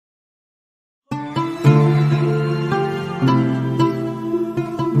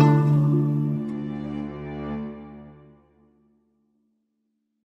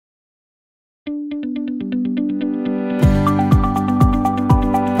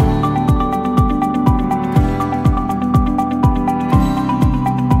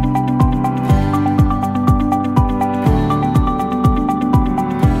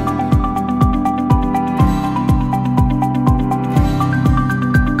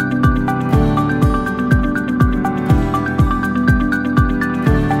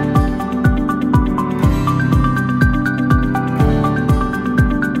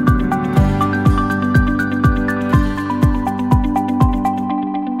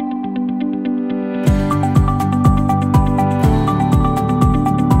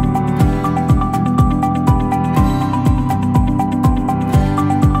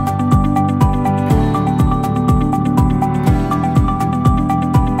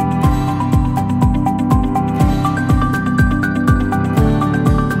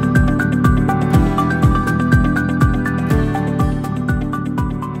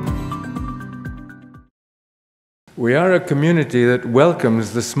We are a community that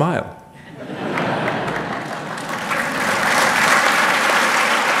welcomes the smile.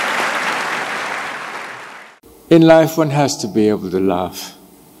 In life, one has to be able to laugh.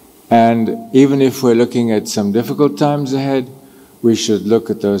 And even if we're looking at some difficult times ahead, we should look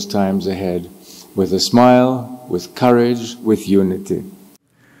at those times ahead with a smile, with courage, with unity.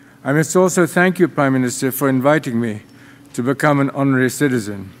 I must also thank you, Prime Minister, for inviting me to become an honorary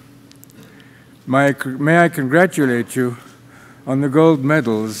citizen. May I congratulate you on the gold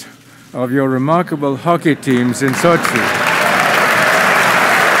medals of your remarkable hockey teams in Sochi.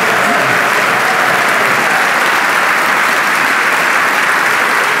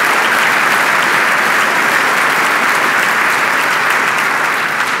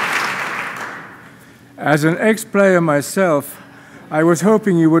 As an ex-player myself, I was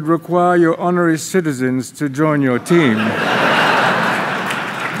hoping you would require your honorary citizens to join your team.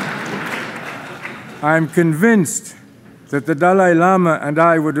 I am convinced that the Dalai Lama and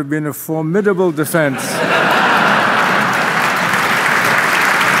I would have been a formidable defense.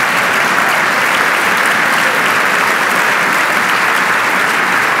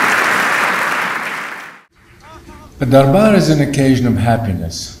 The Darbar is an occasion of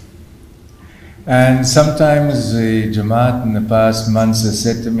happiness. And sometimes the Jamaat in the past months has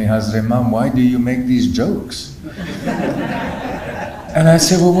said to me, Hazrat Imam, why do you make these jokes? And I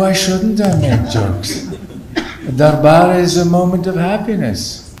say, well, why shouldn't I make jokes? The Darbar is a moment of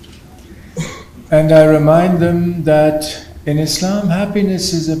happiness. And I remind them that in Islam,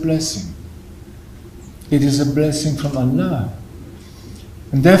 happiness is a blessing. It is a blessing from Allah.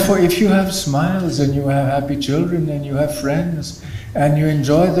 And therefore, if you have smiles and you have happy children and you have friends, and you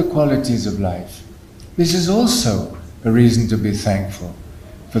enjoy the qualities of life, this is also a reason to be thankful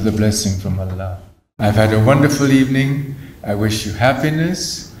for the blessing from Allah. I've had a wonderful evening. I wish you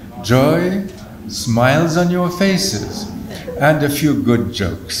happiness, joy, smiles on your faces, and a few good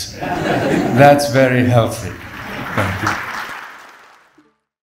jokes. That's very healthy. Thank you.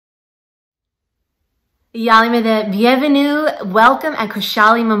 Bienvenue, welcome, and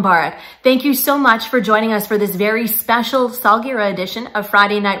Kushali Mubarak. Thank you so much for joining us for this very special Saligrah edition of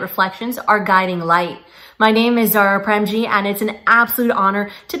Friday Night Reflections, Our Guiding Light. My name is Zahra Premji, and it's an absolute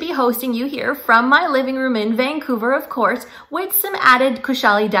honor to be hosting you here from my living room in Vancouver, of course, with some added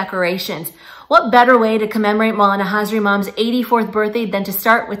Kushali decorations. What better way to commemorate Maulana Hazrat Imam's 84th birthday than to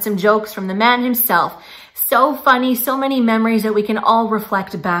start with some jokes from the man himself. So funny, so many memories that we can all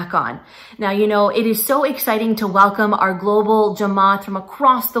reflect back on. Now, you know, it is so exciting to welcome our global Jamaat from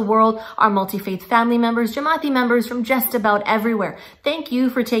across the world, our multi-faith family members, Jamaati members from just about everywhere. Thank you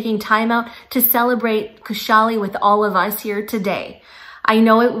for taking time out to celebrate Kushali with all of us here today. I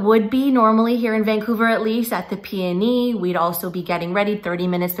know it would be normally here in Vancouver, at least at the PNE. We'd also be getting ready 30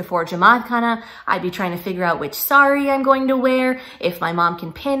 minutes before Jamaat Khana. I'd be trying to figure out which sari I'm going to wear, if my mom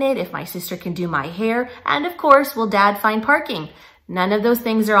can pin it, if my sister can do my hair, and of course, will dad find parking? None of those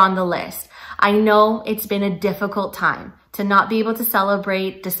things are on the list. I know it's been a difficult time. To not be able to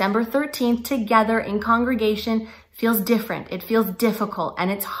celebrate December 13th together in congregation feels different. It feels difficult and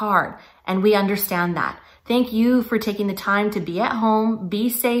it's hard, and we understand that. Thank you for taking the time to be at home, be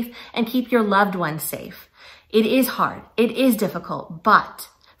safe, and keep your loved ones safe. It is hard, it is difficult, but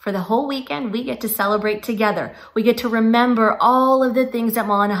for the whole weekend, we get to celebrate together. We get to remember all of the things that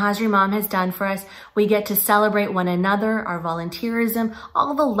Maulana Hazrat Imam has done for us. We get to celebrate one another, our volunteerism,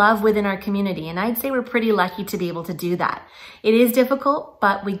 all the love within our community. And I'd say we're pretty lucky to be able to do that. It is difficult,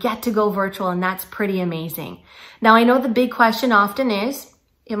 but we get to go virtual, and that's pretty amazing. Now, I know the big question often is,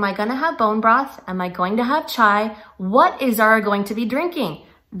 am I going to have bone broth? Am I going to have chai? What is Zahra going to be drinking?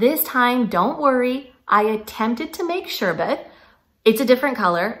 This time, don't worry. I attempted to make sherbet. It's a different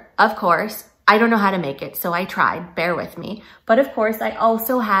color, of course. I don't know how to make it, so I tried. Bear with me. But of course, I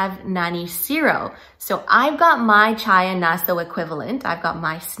also have nani siro. So I've got my chai and nasto equivalent. I've got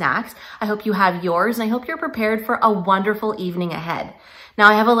my snacks. I hope you have yours, and I hope you're prepared for a wonderful evening ahead. Now,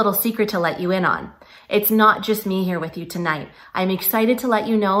 I have a little secret to let you in on. It's not just me here with you tonight. I'm excited to let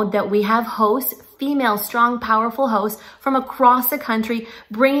you know that we have hosts, female, strong, powerful hosts from across the country,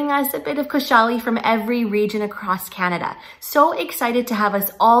 bringing us a bit of Kushali from every region across Canada. So excited to have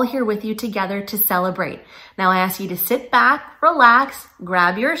us all here with you together to celebrate. Now, I ask you to sit back, relax,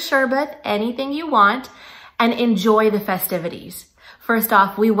 grab your sherbet, anything you want, and enjoy the festivities. First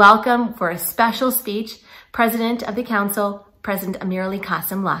off, we welcome for a special speech, President of the Council, President Ameerally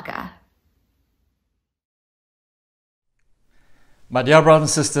Kassim-Lakha. My dear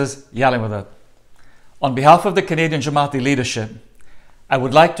brothers and sisters, Yalim. On behalf of the Canadian Jamaati leadership, I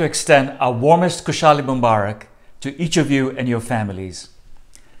would like to extend our warmest Kushali Mubarak to each of you and your families.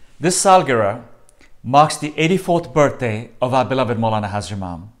 This Salgirah marks the 84th birthday of our beloved Maulana Hazrat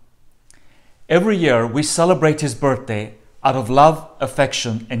Imam. Every year we celebrate his birthday out of love,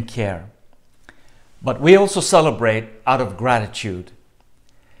 affection and care. But we also celebrate out of gratitude.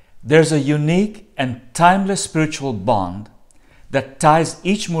 There's a unique and timeless spiritual bond that ties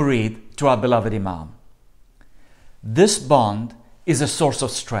each murid to our beloved Imam. This bond is a source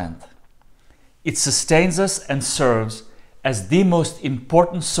of strength. It sustains us and serves as the most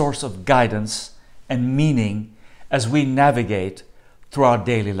important source of guidance and meaning as we navigate through our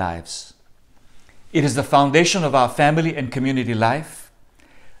daily lives. It is the foundation of our family and community life,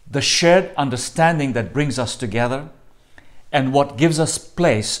 the shared understanding that brings us together, and what gives us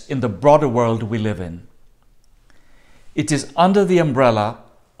place in the broader world we live in. It is under the umbrella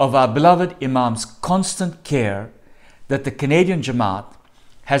of our beloved Imam's constant care that the Canadian Jamaat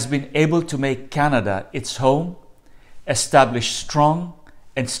has been able to make Canada its home, establish strong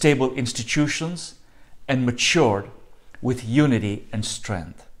and stable institutions, and matured with unity and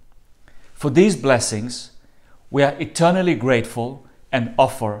strength. For these blessings, we are eternally grateful and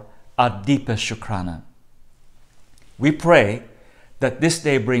offer our deepest shukrana. We pray that this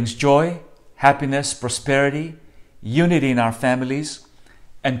day brings joy, happiness, prosperity, unity in our families,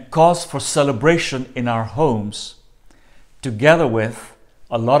 and cause for celebration in our homes, together with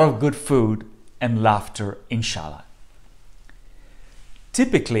a lot of good food and laughter, inshallah.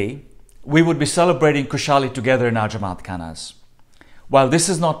 Typically, we would be celebrating Kushali together in our Jamaat Khanas. While this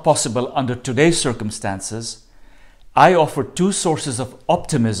is not possible under today's circumstances, I offer two sources of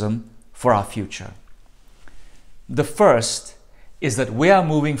optimism for our future. The first is that we are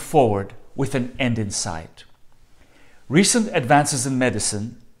moving forward with an end in sight. Recent advances in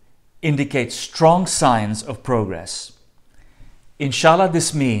medicine indicate strong signs of progress. Inshallah,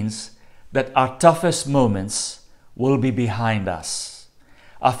 this means that our toughest moments will be behind us.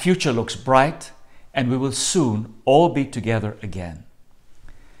 Our future looks bright and we will soon all be together again.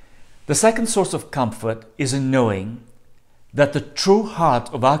 The second source of comfort is in knowing that the true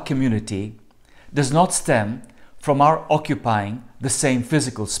heart of our community does not stem from our occupying the same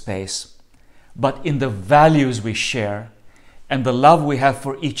physical space, but in the values we share and the love we have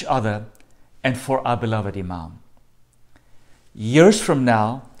for each other and for our beloved Imam. Years from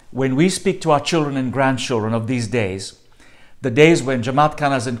now, when we speak to our children and grandchildren of these days, the days when Jamaat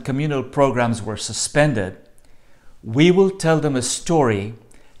Khanas and communal programs were suspended, we will tell them a story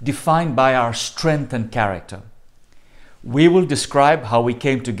defined by our strength and character. We will describe how we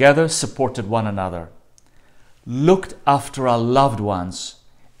came together, supported one another, looked after our loved ones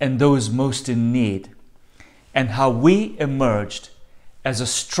and those most in need, and how we emerged as a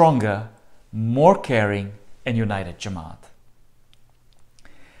stronger, more caring and united Jamaat.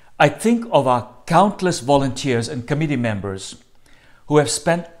 I think of our countless volunteers and committee members who have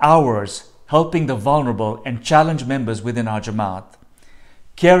spent hours helping the vulnerable and challenged members within our Jamaat,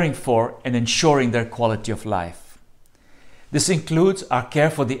 caring for and ensuring their quality of life. This includes our care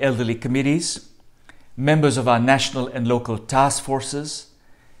for the elderly committees, members of our national and local task forces,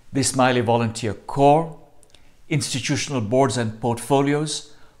 the Ismaili Volunteer Corps, institutional boards and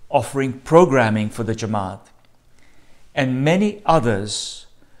portfolios offering programming for the Jamaat, and many others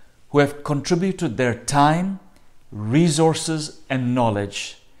who have contributed their time, resources and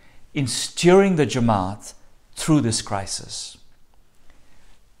knowledge in steering the Jamaat through this crisis.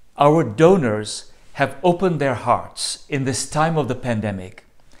 Our donors have opened their hearts in this time of the pandemic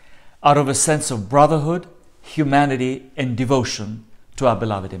out of a sense of brotherhood, humanity and devotion to our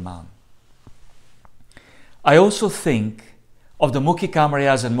beloved Imam. I also think of the Mukhi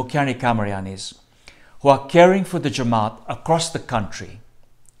Kamariyas and Mukyani Kamariyanis who are caring for the Jamaat across the country.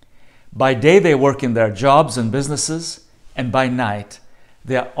 By day they work in their jobs and businesses, and by night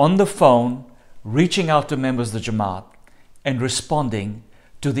they are on the phone reaching out to members of the Jamaat and responding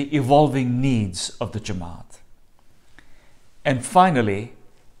to the evolving needs of the Jamaat. And finally,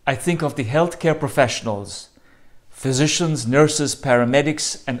 I think of the healthcare professionals, physicians, nurses,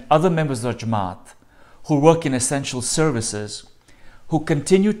 paramedics and other members of the Jamaat who work in essential services, who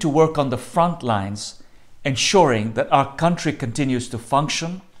continue to work on the front lines, ensuring that our country continues to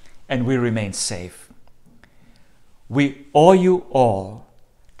function and we remain safe. We owe you all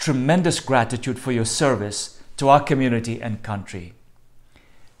tremendous gratitude for your service to our community and country.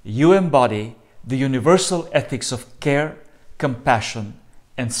 You embody the universal ethics of care, compassion,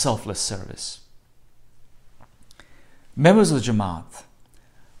 and selfless service. Members of the Jamaat,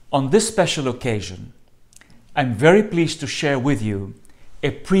 on this special occasion, I'm very pleased to share with you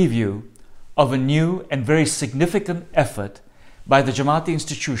a preview of a new and very significant effort by the Jamaati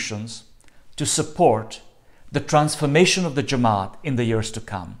institutions to support the transformation of the Jamaat in the years to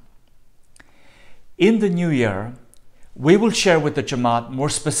come. In the new year, we will share with the Jamaat more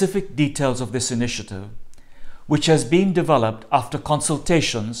specific details of this initiative, which has been developed after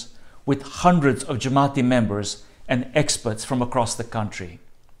consultations with hundreds of Jamaati members and experts from across the country.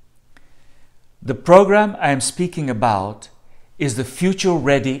 The program I am speaking about is the Future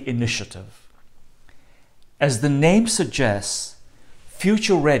Ready initiative. As the name suggests,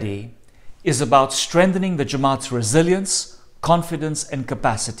 Future Ready is about strengthening the Jamaat's resilience, confidence, and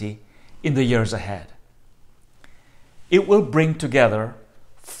capacity in the years ahead. It will bring together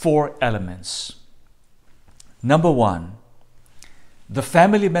 4 elements. Number 1, the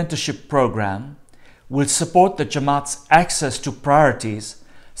Family Mentorship Program will support the Jamaat's access to priorities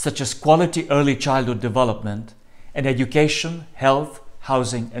such as quality early childhood development and education, health,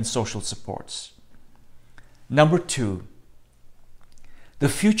 housing, and social supports. Number 2, the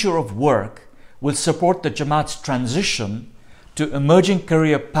Future of Work will support the Jamaat's transition to emerging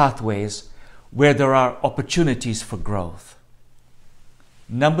career pathways where there are opportunities for growth.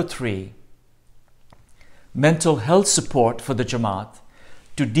 Number 3, mental health support for the Jamaat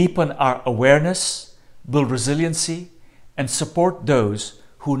to deepen our awareness, build resiliency, and support those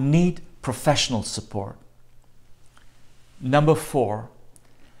who need professional support. Number 4,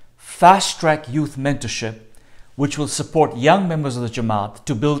 fast-track youth mentorship, which will support young members of the Jamaat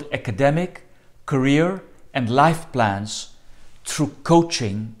to build academic, career, and life plans through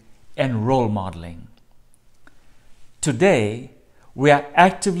coaching and role modeling. Today, we are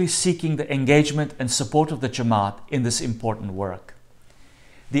actively seeking the engagement and support of the Jamaat in this important work.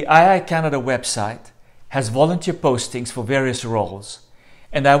 The II Canada website has volunteer postings for various roles,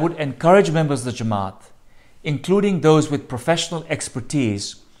 and I would encourage members of the Jamaat, including those with professional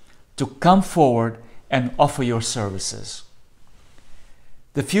expertise, to come forward and offer your services.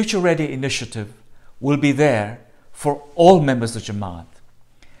 The Future Ready initiative will be there for all members of the Jamaat,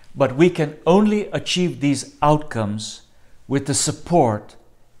 but we can only achieve these outcomes with the support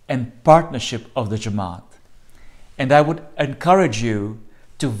and partnership of the Jamaat. And I would encourage you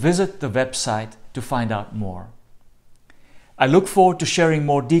to visit the website to find out more. I look forward to sharing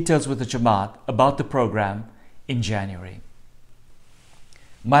more details with the Jamaat about the program in January.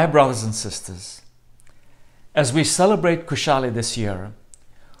 My brothers and sisters, as we celebrate Khushali this year,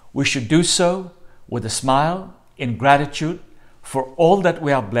 we should do so with a smile in gratitude for all that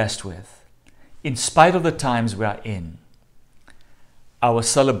we are blessed with, in spite of the times we are in. Our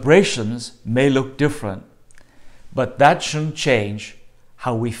celebrations may look different, but that shouldn't change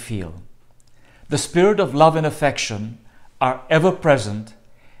how we feel. The spirit of love and affection are ever present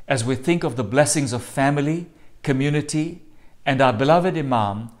as we think of the blessings of family, community, and our beloved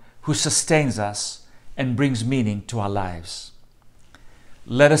Imam who sustains us and brings meaning to our lives.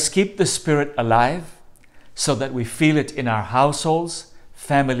 Let us keep the spirit alive so that we feel it in our households,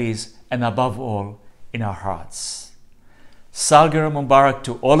 families, and above all, in our hearts. Saligrah Mubarak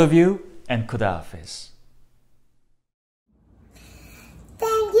to all of you, and Khuda Hafiz.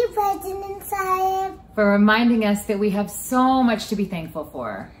 Thank you, President Sahib, For reminding us that we have so much to be thankful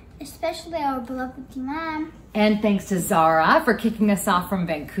for. especially our beloved Imam. And thanks to Zahra for kicking us off from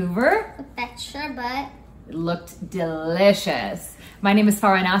Vancouver. With that sherbet. It looked delicious. My name is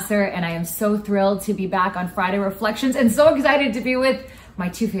Farah Nasser, and I am so thrilled to be back on Friday Reflections and so excited to be with my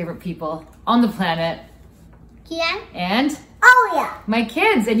 2 favorite people on the planet. Kian? And Oh yeah. my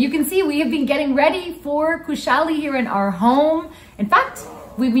kids. And you can see we have been getting ready for Khushali here in our home. In fact,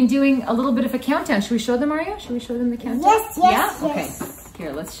 we've been doing a little bit of a countdown. Should we show them, Mario? Should we show them the countdown? Yes, yes, Yeah? yes. Okay.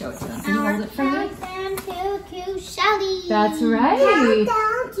 Here, let's show it to them. Can you Our hold it for me? countdown to Khushali. That's right.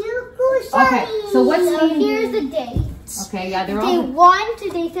 Countdown to Khushali. Okay, so what's So been- here's the date. Okay, yeah, they're Day all 1 to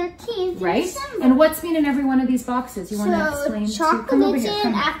day 13. right. December. And what's been in every one of these boxes? You want to explain? Come over chocolates here. and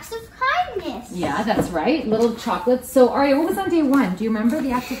Come. acts of kindness. Yeah, that's right. Little chocolates. So, Arya, what was on day 1? Do you remember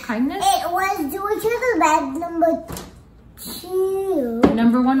the act of kindness? It was do each other bed. Number 2.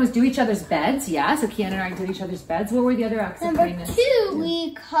 Number 1 was do each other's beds. Yeah, so Kian and I did each other's beds. What were the other acts of Number kindness? 2,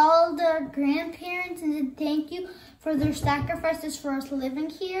 we called our grandparents and said thank you for their sacrifices for us living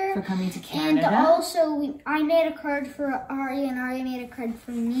here. For coming to Canada. And also, I made a card for Ari, and Ari made a card for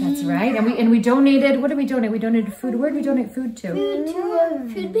me. That's right. And we donated. What did we donate? We donated food. Where did we donate food to? Food to a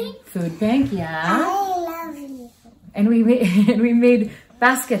food bank. Food bank. Yeah. I love you. And we made and we made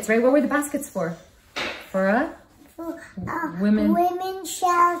baskets. Right. What were the baskets for? For a women. Women's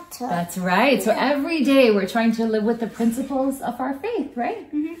shelter. That's right. So every day we're trying to live with the principles of our faith, right?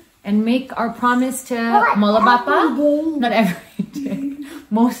 And make our promise to Mola Bapa. Not every day,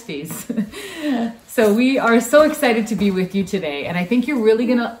 most days. So we are so excited to be with you today. And I think you're really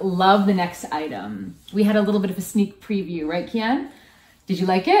going to love the next item. We had a little bit of a sneak preview, right, Kian? Did you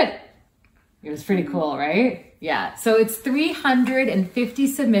like it? It was pretty cool, right? Yeah. So it's 350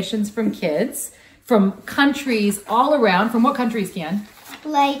 submissions from kids from countries all around. From what countries, Kian?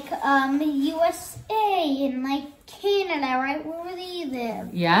 Like USA and like Canada, right where they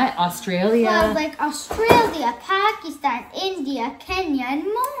live. Yeah, Australia. Well, like Australia, Pakistan, India, Kenya, and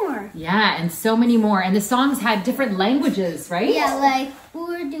more. Yeah, and so many more. And the songs had different languages, right? Yeah, like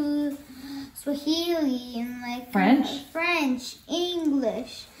Urdu, Swahili, and like French,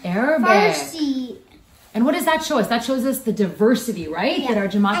 English, Arabic, Farsi. And what does that show us? That shows us the diversity, right? Yeah. That our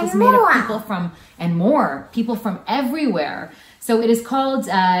Jamaat is made of people from, and more, people from everywhere. So it is called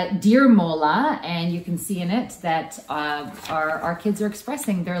Dear Mola, and you can see in it that our kids are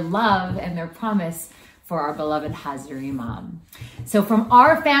expressing their love and their promise for our beloved Hazir Imam. So from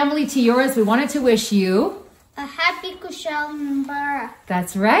our family to yours, we wanted to wish you a happy Kushal Mubarak.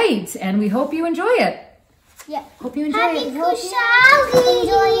 That's right, and we hope you enjoy it. Yeah. Hope you enjoy happy it. Kushali.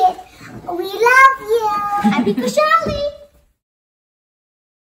 Enjoy it. We love you. Happy Kushali.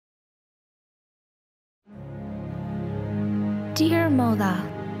 Dear Mola,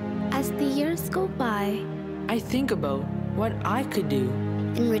 as the years go by, I think about what I could do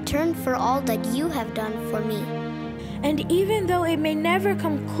in return for all that you have done for me. And even though it may never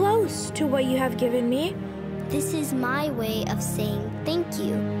come close to what you have given me, this is my way of saying thank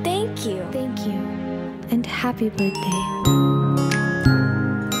you. Thank you. Thank you. And happy birthday.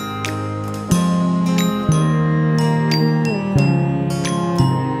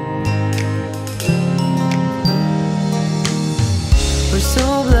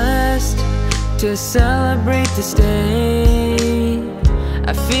 So blessed to celebrate this day.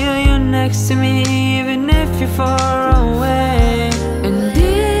 I feel you next to me even if you're far away. And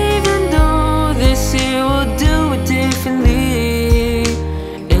even though this year we'll do it differently,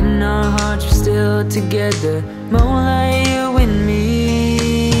 in our hearts we're still together, Mola, you and me.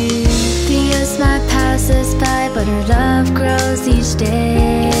 The years might pass us by, but our love grows each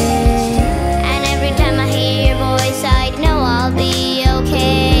day. And every time I hear your voice, I know I'll be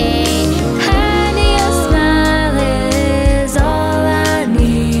okay. Honey, your smile is all I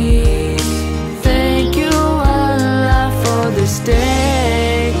need. Thank you, Allah, for this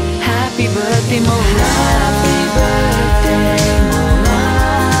day. Happy birthday, Mola. Happy birthday, Mola.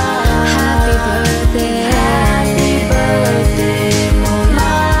 Happy birthday. Happy birthday,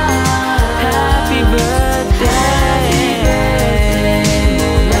 Mola. Happy birthday, Mola.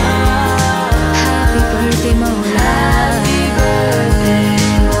 Happy birthday, Mola.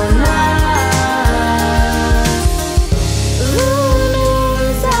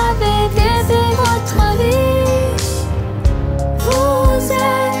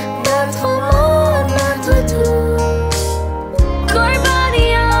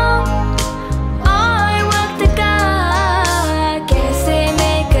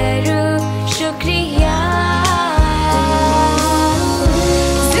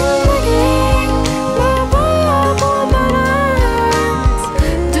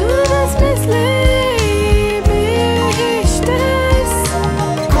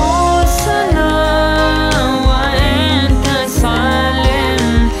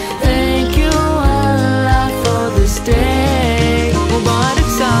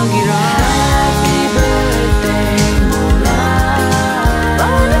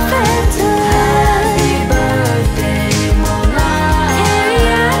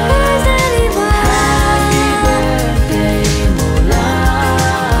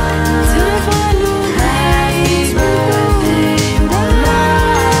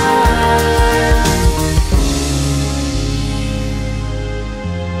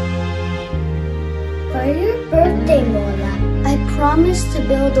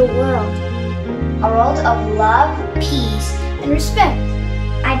 Of love, peace, and respect.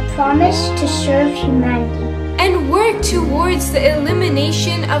 I promise to serve humanity and work towards the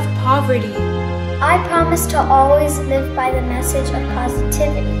elimination of poverty. I promise to always live by the message of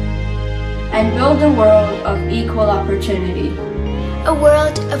positivity and build a world of equal opportunity. A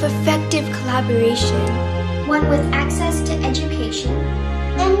world of effective collaboration. One with access to education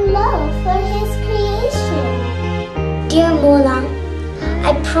and love for his creation. Dear Mola,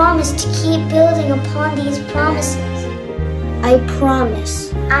 I promise to keep building upon these promises. I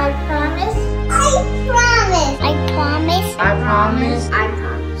promise. I promise. I promise. I promise. I promise. I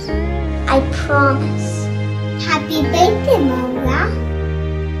promise. I promise. Happy birthday, Mola.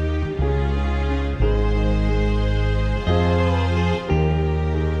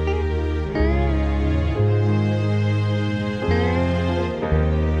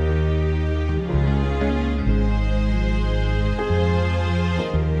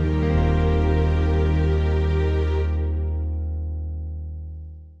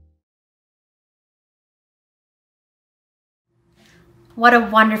 What a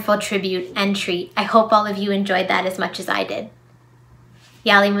wonderful tribute and treat. I hope all of you enjoyed that as much as I did.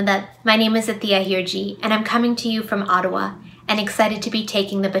 Yali Mudat, my name is Attiya Hirji, and I'm coming to you from Ottawa and excited to be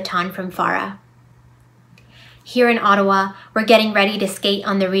taking the baton from Farah. Here in Ottawa, we're getting ready to skate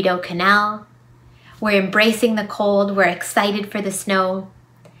on the Rideau Canal. We're embracing the cold. We're excited for the snow.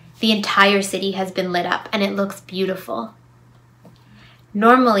 The entire city has been lit up and it looks beautiful.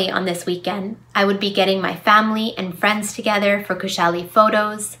 Normally on this weekend, I would be getting my family and friends together for Kushali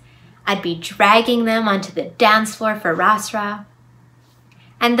photos. I'd be dragging them onto the dance floor for Rasra.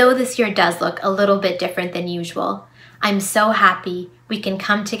 And though this year does look a little bit different than usual, I'm so happy we can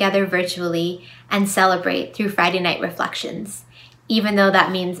come together virtually and celebrate through Friday Night Reflections, even though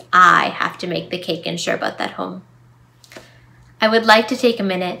that means I have to make the cake and sherbet at home. I would like to take a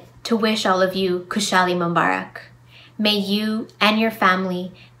minute to wish all of you Kushali Mubarak. May you and your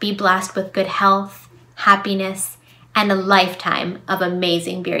family be blessed with good health, happiness, and a lifetime of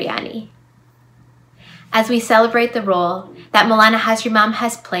amazing biryani. As we celebrate the role that Maulana Hazrat Imam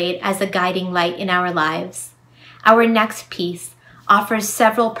has played as a guiding light in our lives, our next piece offers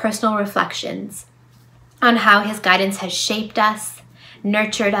several personal reflections on how his guidance has shaped us,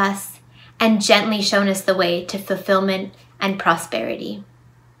 nurtured us, and gently shown us the way to fulfillment and prosperity.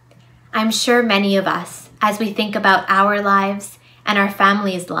 I'm sure many of us, as we think about our lives and our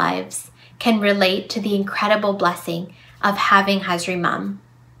families' lives, can relate to the incredible blessing of having Hazrat Imam.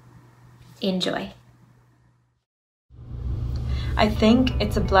 Enjoy. I think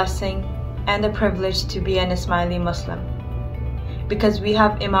it's a blessing and a privilege to be an Ismaili Muslim because we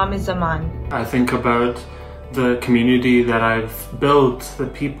have Imam-e-Zaman. I think about the community that I've built, the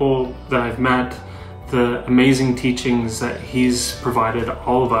people that I've met, the amazing teachings that he's provided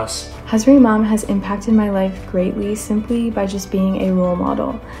all of us. Hazrat Imam has impacted my life greatly simply by just being a role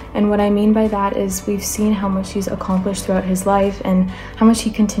model. And what I mean by that is we've seen how much he's accomplished throughout his life and how much he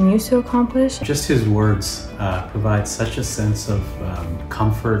continues to accomplish. Just his words provide such a sense of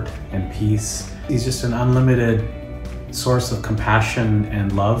comfort and peace. He's just an unlimited source of compassion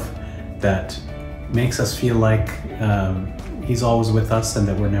and love that makes us feel like he's always with us and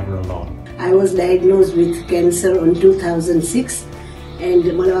that we're never alone. I was diagnosed with cancer in 2006 and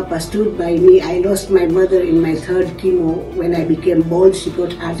Mola Papa stood by me. I lost my mother in my third chemo. When I became bald, she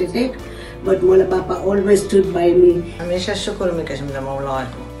got heart attack. But Mola Papa always stood by me. हमेशा शुक्र मिकशम the मौला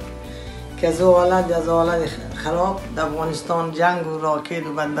को कि जो वाला खराब the Afghanistan जंग و راکد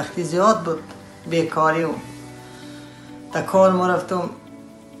و بدبختی زیاد بود بیکاری و تا کار ما رفتم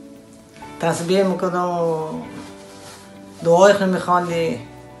تسبیح میکردم و دعای خود میخواندی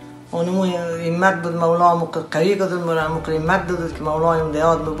اونمو همت بود مولا قوی کردن موقع همت داد که مولا هم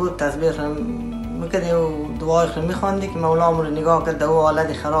دیاد بود تسبیح میکردی و دعای خود میخواندی که مولا مو نگاه کرد دو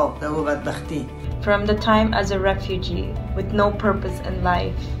حالت خراب دو بدبختی. From the time as a refugee with no purpose in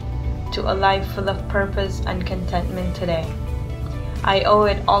life to a life full of purpose and contentment today, I owe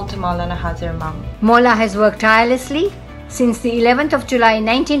it all to Maulana Hazrat Imam. Maula has worked tirelessly since the 11th of July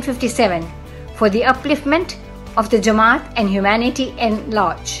 1957 for the upliftment of the Jamaat and humanity in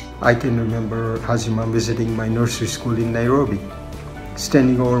large. I can remember Hazrat Imam visiting my nursery school in Nairobi,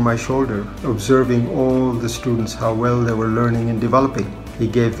 standing over my shoulder, observing all the students, how well they were learning and developing. He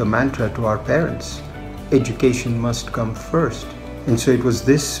gave the mantra to our parents, education must come first. And so it was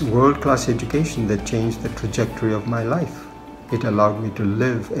this world-class education that changed the trajectory of my life. It allowed me to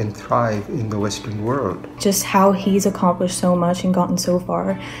live and thrive in the Western world. Just how he's accomplished so much and gotten so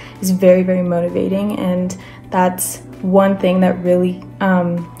far is very, very motivating, and that's one thing that really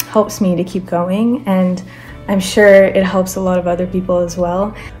helps me to keep going, and I'm sure it helps a lot of other people as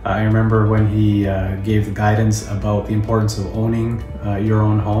well. I remember when he gave the guidance about the importance of owning your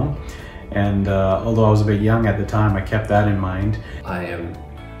own home, and although I was a bit young at the time, I kept that in mind. I am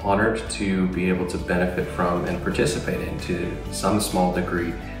honored to be able to benefit from and participate in, to some small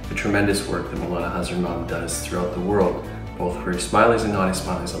degree, the tremendous work that Maulana Hazrat Imam does throughout the world, both for Ismailis and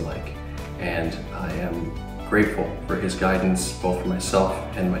non-Ismailis alike. And I am grateful for his guidance, both for myself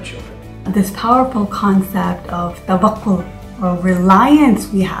and my children. This powerful concept of tawakkul, or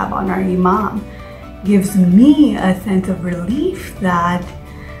reliance we have on our Imam, gives me a sense of relief that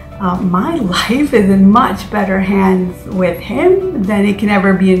my life is in much better hands with him than it can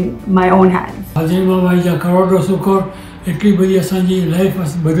ever be in my own hands. Hazrat Imam ja karodo sukor etli badi asanji life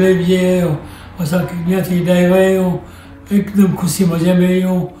as badle viye ho asa kinya thi dai vaye ho ekdam khushi maje mein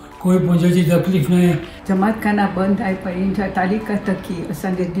ho koi punjaji taklif nahi. जमात खाना बंद है पर इंजा तालिका तक की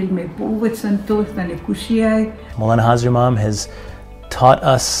असंदे दिल में बहुत संतोष तने खुशी है. Maulana Hazrat Imam has taught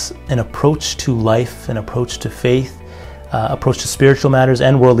us an approach to life, an approach to faith, approach to spiritual matters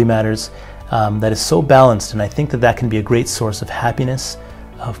and worldly matters that is so balanced, and I think that that can be a great source of happiness,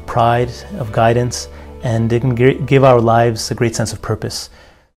 of pride, of guidance, and it can give our lives a great sense of purpose.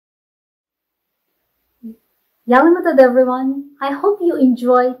 Yalimatad everyone, I hope you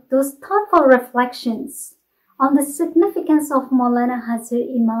enjoyed those thoughtful reflections on the significance of Maulana Hazir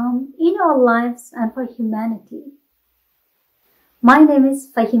Imam in our lives and for humanity. My name is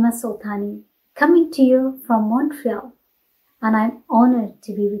Fahima Sultani, coming to you from Montreal, and I'm honored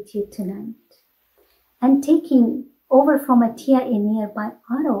to be with you tonight and taking over from Attiya in nearby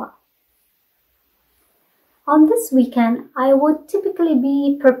Ottawa. On this weekend, I would typically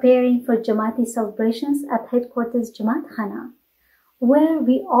be preparing for Jamaati celebrations at headquarters Jamaat Khana, where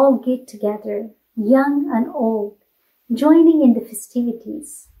we all get together, young and old, joining in the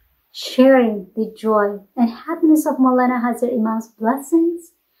festivities, sharing the joy and happiness of Maulana Hazir Imam's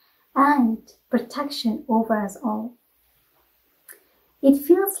blessings and protection over us all. It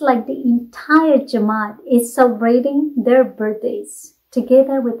feels like the entire Jamaat is celebrating their birthdays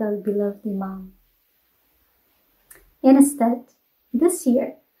together with our beloved Imam. Instead, this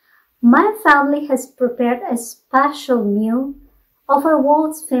year, my family has prepared a special meal of our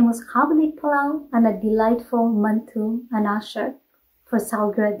world's famous Kabuli pulao and a delightful mantu and ashar for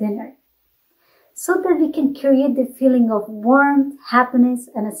Saligrah dinner, so that we can create the feeling of warmth, happiness,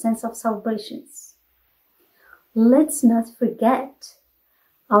 and a sense of celebrations. Let's not forget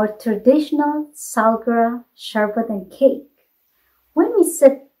our traditional Saligrah sharbat and cake when we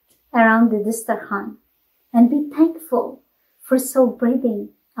sit around the distarkhan and be thankful for celebrating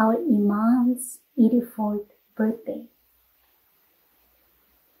our Imam's 84th birthday.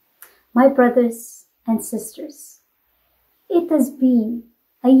 My brothers and sisters, it has been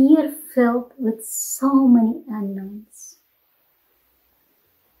a year filled with so many unknowns.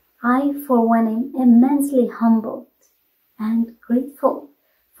 I, for one, am immensely humbled and grateful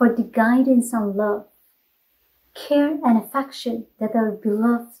for the guidance and love, care and affection that our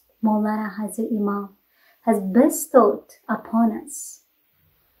beloved Maulana Hazir Imam has bestowed upon us.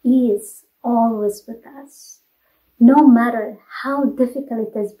 He is always with us. No matter how difficult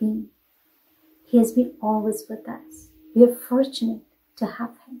it has been, he has been always with us. We are fortunate to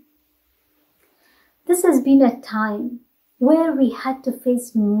have him. This has been a time where we had to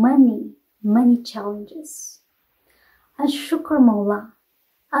face many challenges. As Shukr Maula,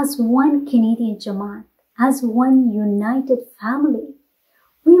 as one Canadian Jamaat, as one united family,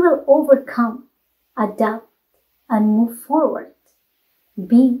 we will overcome, adapt, and move forward,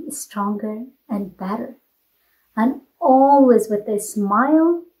 be stronger and better, and always with a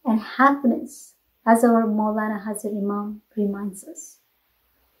smile and happiness, as our Maulana Hazir Imam reminds us.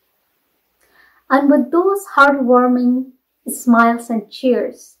 And with those heartwarming smiles and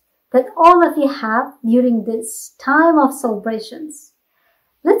cheers that all of you have during this time of celebrations,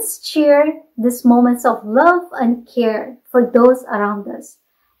 let's cheer these moments of love and care for those around us,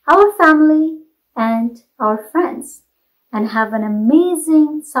 our family and our friends, and have an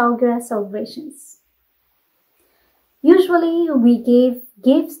amazing Saligrah celebrations. Usually we give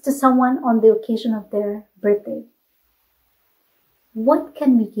gifts to someone on the occasion of their birthday. What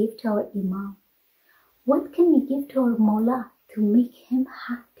can we give to our Imam? What can we give to our Maula to make him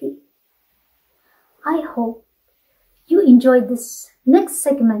happy? I hope you enjoyed this next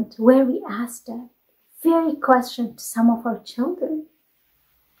segment where we asked that very question to some of our children.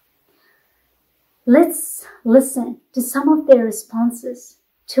 Let's listen to some of their responses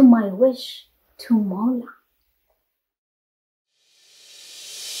to my wish to Maula.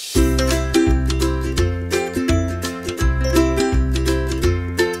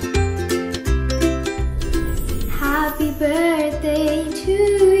 Happy birthday to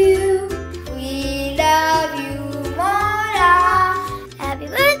you. We love you, Maula. Happy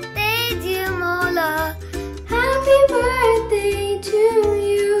birthday, dear Maula. Happy birthday to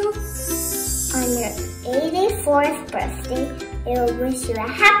you. On your 84th birthday, we will wish you a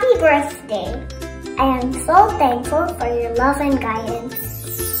happy birthday. I am so thankful for your love and guidance.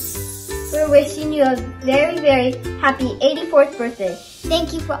 We're wishing you a very happy 84th birthday.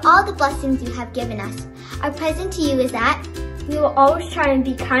 Thank you for all the blessings you have given us. Our present to you is that we will always try and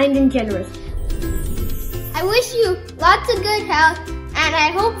be kind and generous. I wish you lots of good health, and I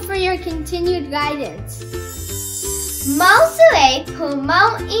hope for your continued guidance. Mausuei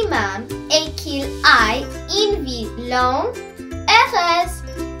Pumau Imam Ekil I Invi Long FS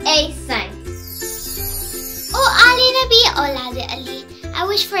A Sang. O Ali Nabi Olad Ali, I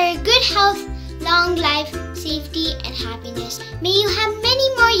wish for your good health, long life, safety, and happiness. May you have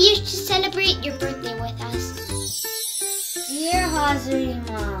many more years to celebrate your birthday with us. Dear Hazir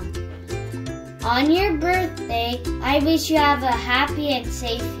Imam, on your birthday, I wish you have a happy and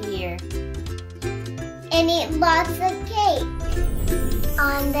safe year. and eat lots of cake.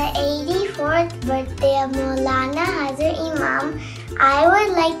 On the 84th birthday of Maulana Hazrat Imam, I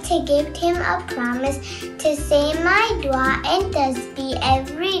would like to give him a promise to say my dua and tasbih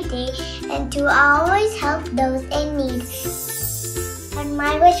every day and to always help those in need. And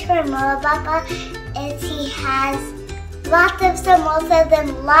my wish for Mullah Papa is he has lots of samosas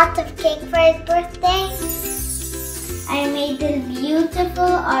and lots of cake for his birthday. I made this beautiful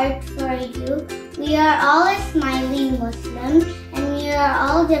art for you. We are all Ismaili Muslims and we are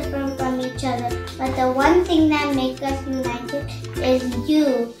all different from each other. But the one thing that makes us united is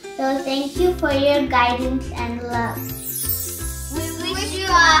you. So thank you for your guidance and love. We wish you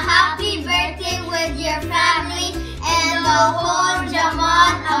a happy birthday with your family and the whole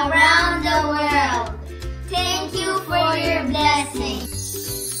Jamaat around the world. Thank you for your blessing.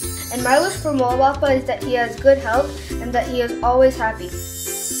 And my wish for Mullah Papa is that he has good health and that he is always happy.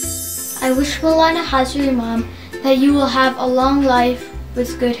 I wish Maulana Hazrat Imam that you will have a long life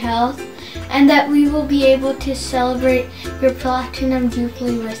with good health and that we will be able to celebrate your Platinum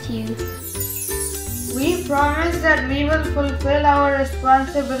Jubilee with you. We promise that we will fulfill our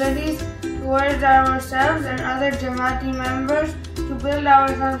responsibilities towards ourselves and other Jamaati members to build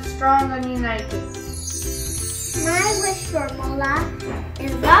ourselves strong and united. My wish for Mullah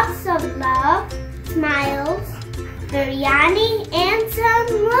is lots of love, smiles, biryani and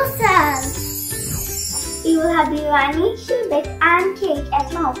samosas. We will have biryani, sherbet and cake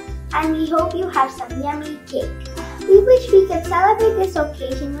at home, and we hope you have some yummy cake. We wish we could celebrate this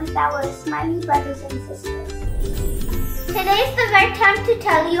occasion with our Ismaili brothers and sisters. Today is the right time to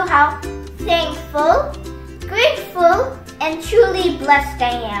tell you how thankful, grateful, and truly blessed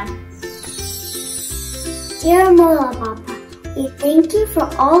I am. Dear Mullah Papa, we thank you for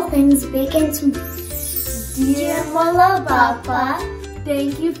all things big and small. Dear Mullah Papa,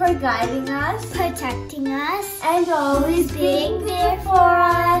 thank you for guiding us, protecting us, and always being there for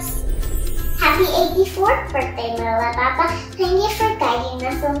us. Happy 84th birthday, Mullah Papa. Thank you for guiding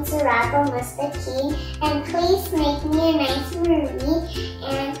us on Sirat al-Mustaqim, and please make me a nice Marie,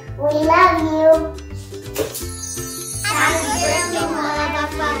 and we love you. Happy birthday, Mullah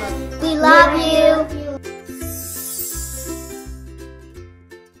Papa. We love you.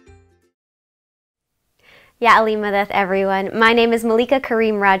 Ya Ali Madad, everyone. My name is Malika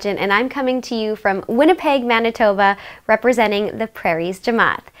Karim-Rajan and I'm coming to you from Winnipeg, Manitoba, representing the Prairies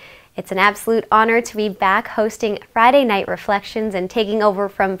Jamaat. It's an absolute honor to be back hosting Friday Night Reflections and taking over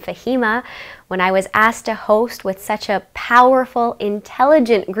from Fahima. When I was asked to host with such a powerful,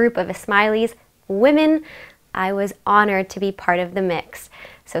 intelligent group of Ismailis, women, I was honored to be part of the mix.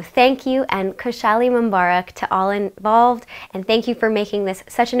 So thank you and Kushali Mubarak to all involved, and thank you for making this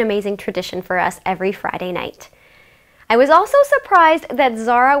such an amazing tradition for us every Friday night. I was also surprised that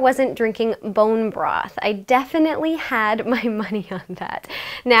Zahra wasn't drinking bone broth. I definitely had my money on that.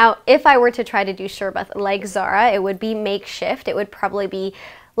 Now, if I were to try to do sherbet like Zahra, it would be makeshift. It would probably be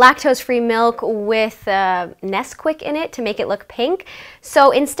lactose-free milk with Nesquik in it to make it look pink.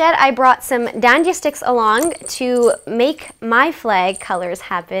 So instead I brought some dandiya sticks along to make my flag colors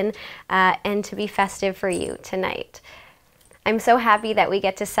happen and to be festive for you tonight. I'm so happy that we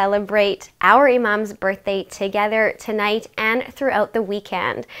get to celebrate our Imam's birthday together tonight and throughout the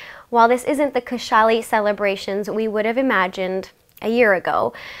weekend. While this isn't the Kushali celebrations we would have imagined a year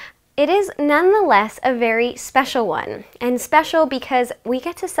ago, it is nonetheless a very special one, and special because we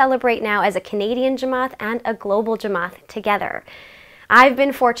get to celebrate now as a Canadian Jamaat and a global Jamaat together. I've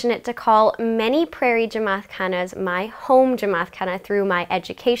been fortunate to call many Prairie Jamaat Khanas my home Jamaat Khana through my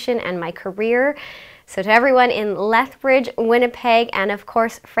education and my career. So to everyone in Lethbridge, Winnipeg, and of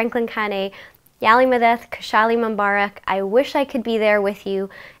course Franklin Kane, Yali Madad, Kushali Mubarak, I wish I could be there with you,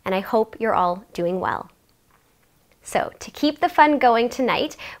 and I hope you're all doing well. So, to keep the fun going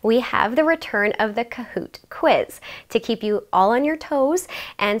tonight, we have the return of the Kahoot quiz to keep you all on your toes.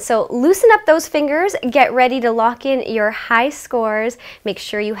 And so, loosen up those fingers, get ready to lock in your high scores. Make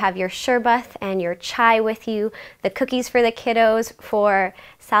sure you have your sherbet and your chai with you, the cookies for the kiddos, for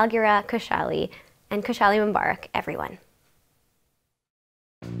Saligrah, Kushali, and Kushali Mubarak, everyone.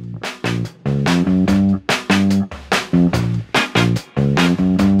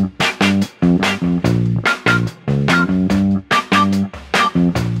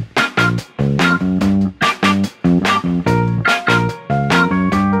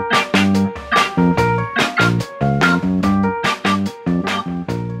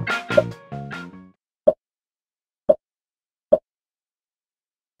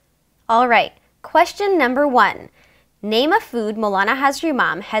 All right, question number 1. Name a food Maulana Hazrat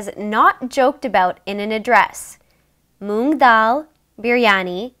Imam has not joked about in an address. Moong dal,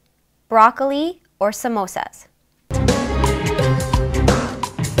 biryani, broccoli, or samosas?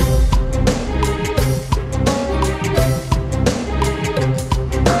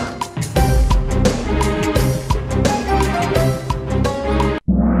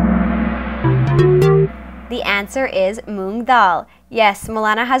 The answer is moong dal. Yes,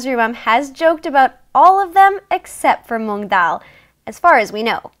 Maulana Hazar Imam has joked about all of them except for moong dal, as far as we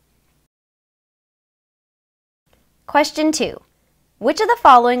know. Question 2. Which of the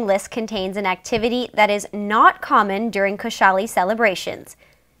following list contains an activity that is not common during Khoshali celebrations?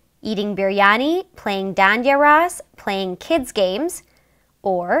 Eating biryani, playing dandiya ras, playing kids games,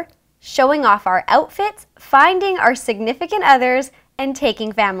 or showing off our outfits, finding our significant others, and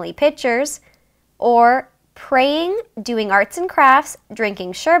taking family pictures, or praying, doing arts and crafts,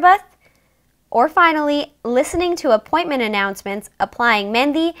 drinking sherbet, or finally, listening to appointment announcements, applying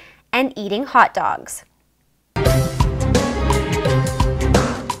mehndi, and eating hot dogs.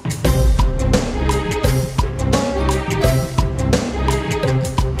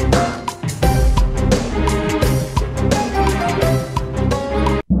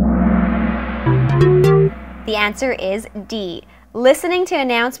 The answer is D. Listening to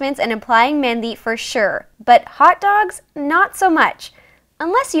announcements and applying mehndi for sure, but hot dogs, not so much,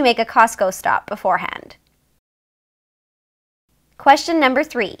 unless you make a Costco stop beforehand. Question number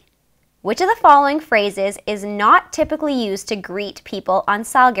 3. Which of the following phrases is not typically used to greet people on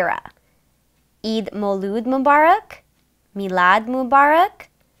Saligrah? Eid Maulud Mubarak, Milad Mubarak,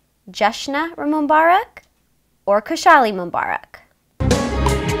 Jashna Mubarak, or Khoshali Mubarak?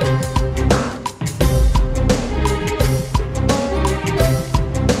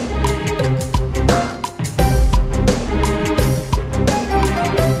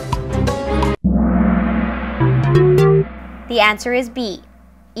 The answer is B.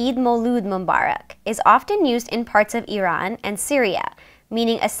 Eid Maulud Mubarak is often used in parts of Iran and Syria,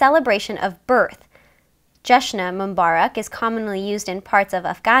 meaning a celebration of birth. Jashna Mubarak is commonly used in parts of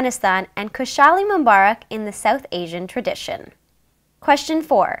Afghanistan and Khoshali Mubarak in the South Asian tradition. Question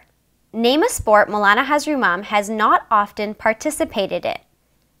 4. Name a sport Maulana Hazar Imam has not often participated in.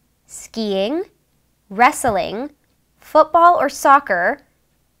 Skiing, wrestling, football or soccer,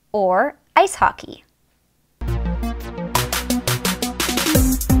 or ice hockey.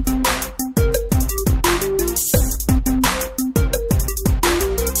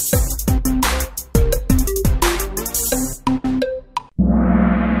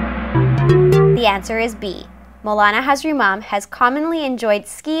 The answer is B. Maulana Hazar Imam has commonly enjoyed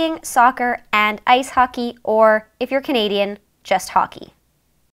skiing, soccer, and ice hockey, or, if you're Canadian, just hockey.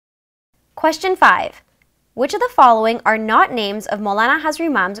 Question 5. Which of the following are not names of Maulana Hazar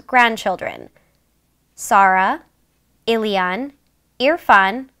Imam's grandchildren? Sarah, Ilian,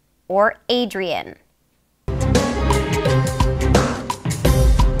 Irfan, or Adrian?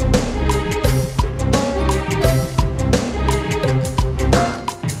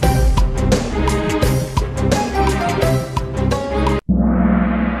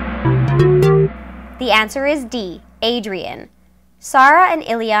 The answer is D. Adrian. Sarah and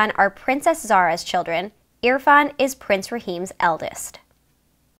Ilian are Princess Zahra's children. Irfan is Prince Rahim's eldest.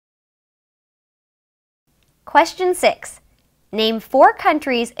 Question 6. Name 4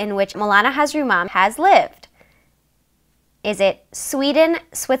 countries in which Maulana Hazar Imam has lived. Is it Sweden,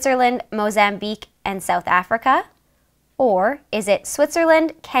 Switzerland, Mozambique, and South Africa? Or is it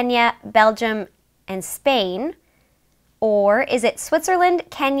Switzerland, Kenya, Belgium, and Spain? Or is it Switzerland,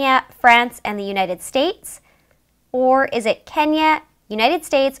 Kenya, France, and the United States? Or is it Kenya, United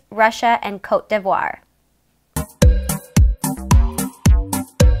States, Russia, and Côte d'Ivoire?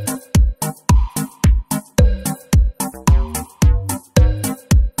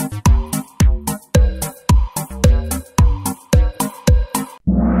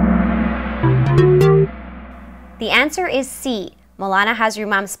 The answer is C. Maulana Hazar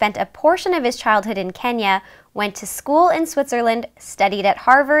Imam spent a portion of his childhood in Kenya, went to school in Switzerland, studied at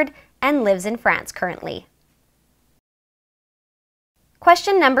Harvard, and lives in France currently.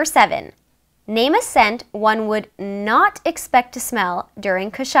 Question number 7. Name a scent one would not expect to smell during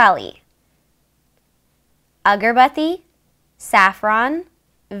Khoshali. Agarbatti, saffron,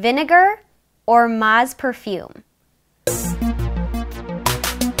 vinegar, or Maz perfume?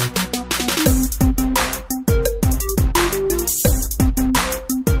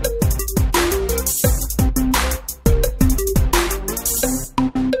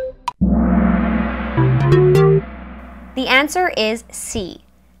 The answer is C.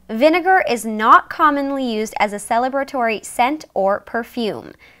 Vinegar is not commonly used as a celebratory scent or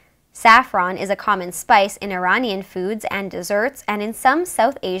perfume. Saffron is a common spice in Iranian foods and desserts and in some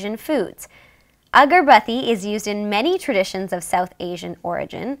South Asian foods. Agarbatti is used in many traditions of South Asian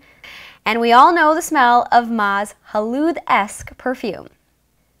origin. And we all know the smell of Ma's Halud-esque perfume.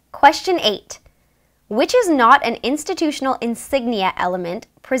 Question 8. Which is not an institutional insignia element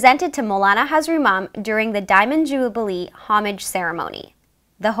presented to Maulana Hazar Imam during the Diamond Jubilee homage ceremony?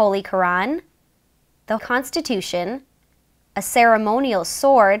 The Holy Quran, the Constitution, a ceremonial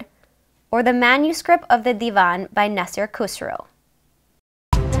sword, or the manuscript of the Divan by Nasser Khusro?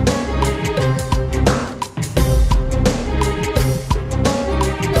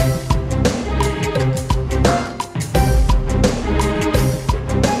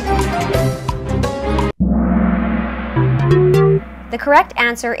 The correct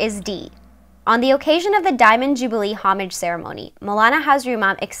answer is D. On the occasion of the Diamond Jubilee homage ceremony, Maulana Hazar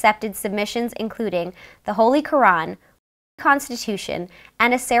Imam accepted submissions including the Holy Quran, Constitution,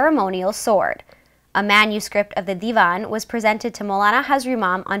 and a ceremonial sword. A manuscript of the Divan was presented to Maulana Hazar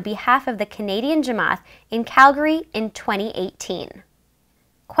Imam on behalf of the Canadian Jamaat in Calgary in 2018.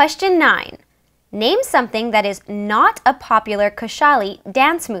 Question 9. Name something that is not a popular Kushali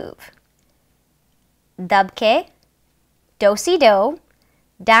dance move. Dabke, do-si-do,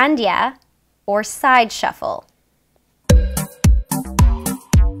 dandiya, or side shuffle.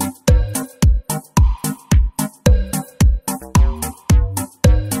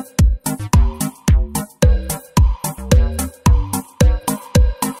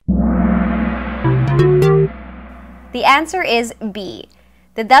 The answer is B.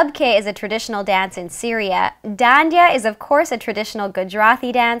 The dabke is a traditional dance in Syria. Dandiya is of course a traditional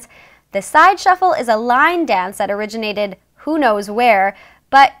Gujarati dance. The side shuffle is a line dance that originated who knows where,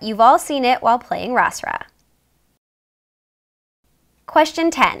 but you've all seen it while playing Rasra.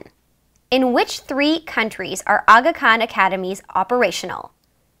 Question 10. In which 3 countries are Aga Khan academies operational?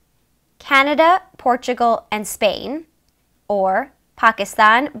 Canada, Portugal, and Spain, or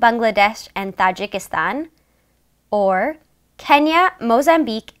Pakistan, Bangladesh, and Tajikistan, or Kenya,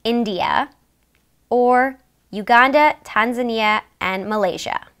 Mozambique, India, or Uganda, Tanzania, and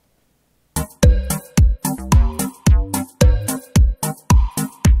Malaysia?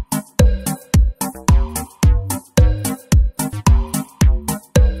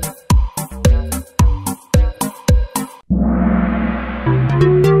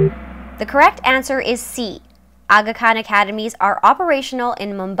 The correct answer is C. Aga Khan academies are operational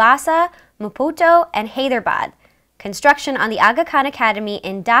in Mombasa, Maputo, and Hyderabad. Construction on the Aga Khan Academy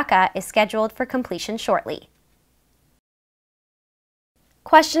in Dhaka is scheduled for completion shortly.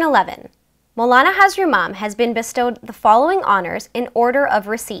 Question 11. Maulana Hazar Imam has been bestowed the following honors in order of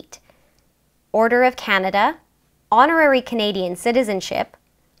receipt: Order of Canada, Honorary Canadian Citizenship,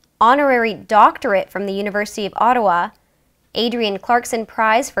 Honorary Doctorate from the University of Ottawa, Adrian Clarkson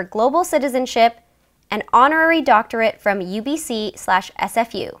Prize for Global Citizenship, and Honorary Doctorate from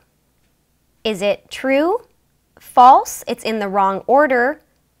UBC/SFU. Is it true? False, it's in the wrong order.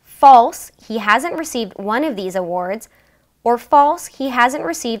 False, he hasn't received one of these awards. Or false, he hasn't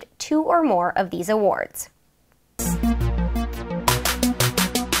received 2 or more of these awards.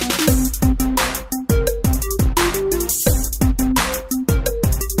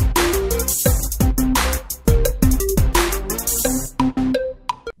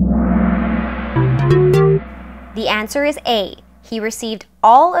 The answer is A. He received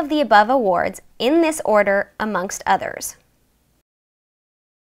all of the above awards in this order amongst others.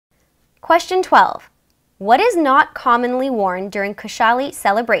 Question 12. What is not commonly worn during Kushali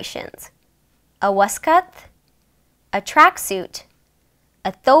celebrations? A waskat, a tracksuit,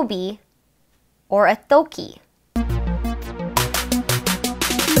 a thobi, or a thoki?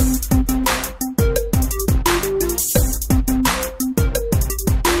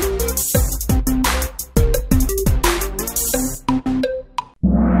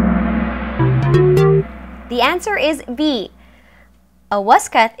 The answer is B. A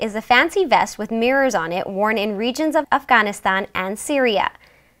waskat is a fancy vest with mirrors on it worn in regions of Afghanistan and Syria.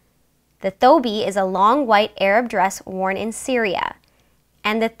 The thobi is a long white Arab dress worn in Syria.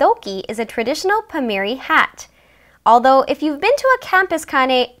 And the thoki is a traditional Pamiri hat. Although if you've been to a campus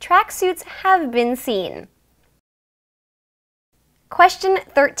khane, tracksuits have been seen. Question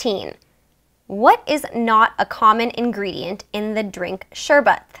 13. What is not a common ingredient in the drink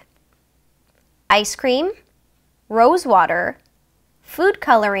sherbet? Ice cream, rose water, food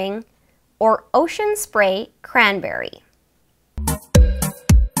coloring, or ocean spray cranberry?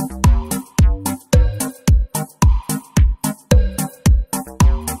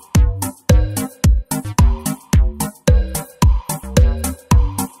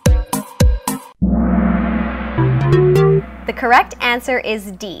 The correct answer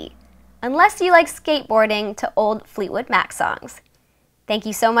is D, unless you like skateboarding to old Fleetwood Mac songs. Thank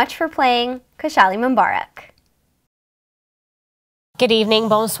you so much for playing. Kushali Mubarak. Good evening,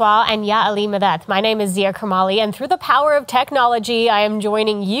 bonsoir, and ya Ali Madat. My name is Ziyah Karmali, and through the power of technology, I am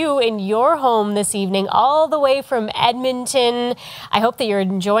joining you in your home this evening, all the way from Edmonton. I hope that you're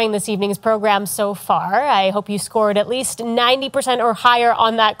enjoying this evening's program so far. I hope you scored at least 90% or higher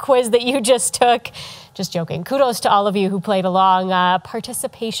on that quiz that you just took. Just joking. Kudos to all of you who played along.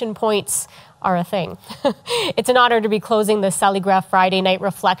 Participation points are a thing. It's an honor to be closing the Saligrah Friday Night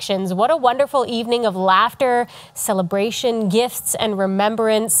Reflections. What a wonderful evening of laughter, celebration, gifts, and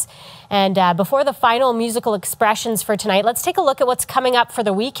remembrance. And before the final musical expressions for tonight, let's take a look at what's coming up for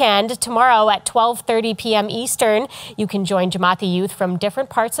the weekend. Tomorrow at 12:30 p.m. Eastern, you can join Jamaati youth from different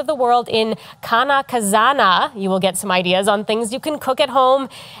parts of the world in Khana Khazana. You will get some ideas on things you can cook at home.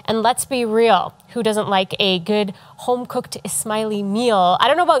 And let's be real, who doesn't like a good home-cooked Ismaili meal? I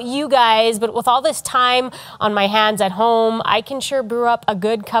don't know about you guys, but with all this time on my hands at home, I can sure brew up a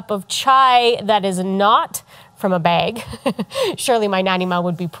good cup of chai that is not from a bag. Surely my nanny ma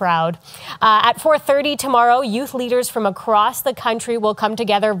would be proud. At 4:30 tomorrow, youth leaders from across the country will come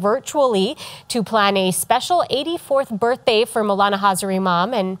together virtually to plan a special 84th birthday for Maulana Hazar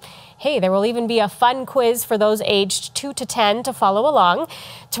Imam. And hey, there will even be a fun quiz for those aged 2 to 10 to follow along.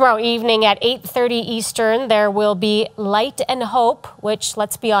 Tomorrow evening at 8:30 Eastern, there will be Light and Hope, which,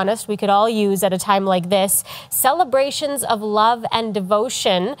 let's be honest, we could all use at a time like this. Celebrations of love and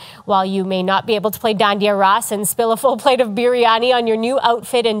devotion. While you may not be able to play Dandiya Ras and spill a full plate of biryani on your new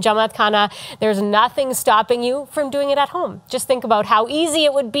outfit in Jamaat Khana, there's nothing stopping you from doing it at home. Just think about how easy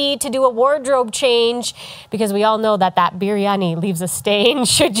it would be to do a wardrobe change, because we all know that that biryani leaves a stain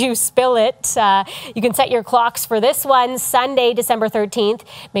should you spill it. You can set your clocks for this one, Sunday, December 13th.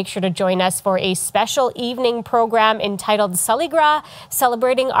 Make sure to join us for a special evening program entitled Saligrah,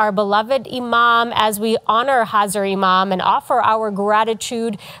 celebrating our beloved Imam as we honor Hazar Imam and offer our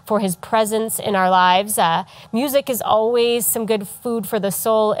gratitude for his presence in our lives. Music is always some good food for the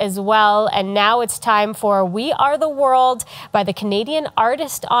soul as well. And now it's time for We Are the World by the Canadian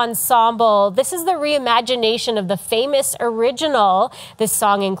Artist Ensemble. This is the reimagination of the famous original. This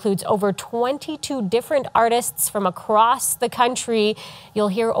song includes over 22 different artists from across the country.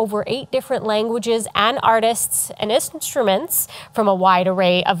 You'll hear over 8 different languages and artists and instruments from a wide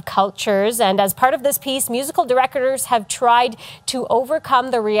array of cultures. And as part of this piece, musical directors have tried to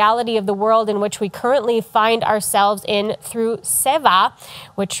overcome the reality of the world in which we currently find ourselves in through seva,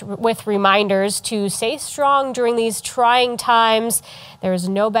 with reminders to stay strong during these trying times. There is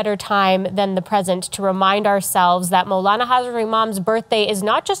no better time than the present to remind ourselves that Maulana Hazar Imam's birthday is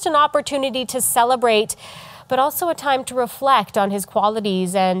not just an opportunity to celebrate, but also a time to reflect on his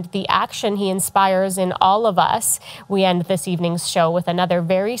qualities and the action he inspires in all of us. We end this evening's show with another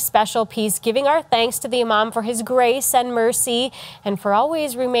very special piece, giving our thanks to the Imam for his grace and mercy and for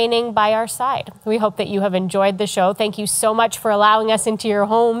always remaining by our side. We hope that you have enjoyed the show. Thank you so much for allowing us into your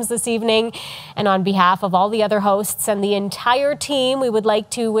homes this evening. And on behalf of all the other hosts and the entire team, we would like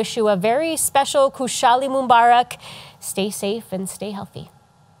to wish you a very special Kushali Mubarak. Stay safe and stay healthy.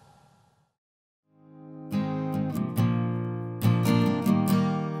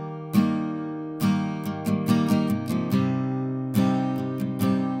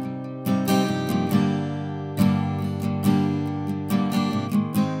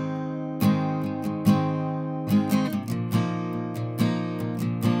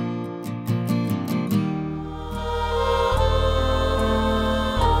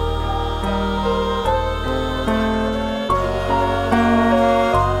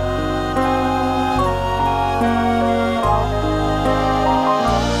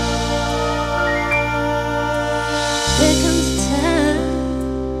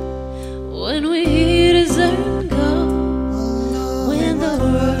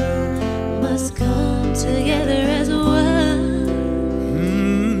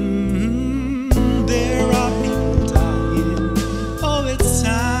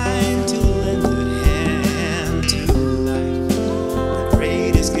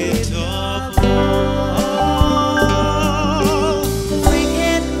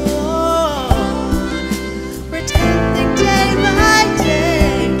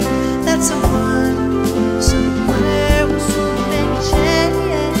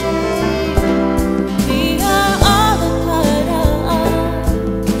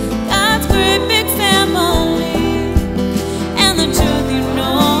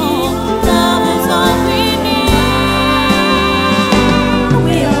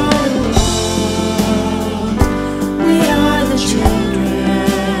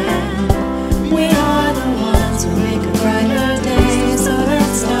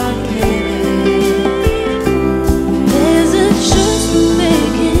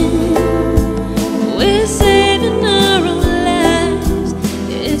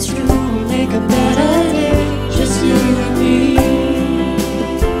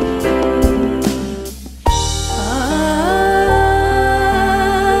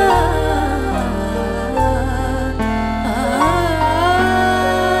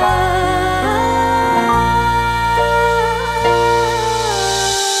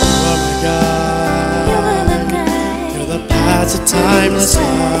 as a timeless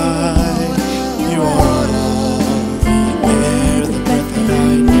light. You are love, the air, the breath that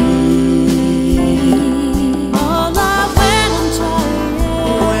I need. All love when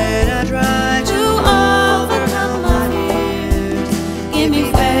I'm trying to overcome my fears. Give me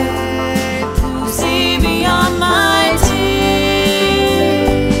faith to see beyond my tears.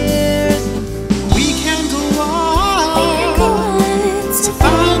 We can go on,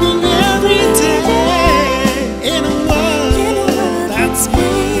 surviving every day in a world that's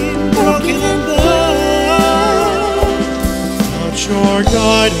been broken and burned. But your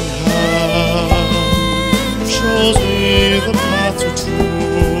guiding hand shows me the path to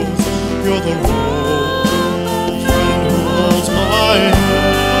truth. You're the road that holds my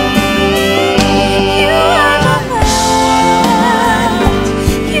hand. You are my light.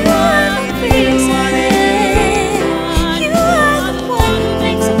 You are the reason. You are the one who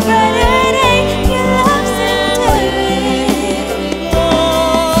makes a brighter day. Your love's enduring.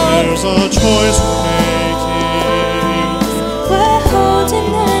 There's a choice we're making. We're holding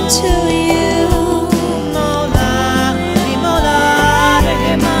on to you.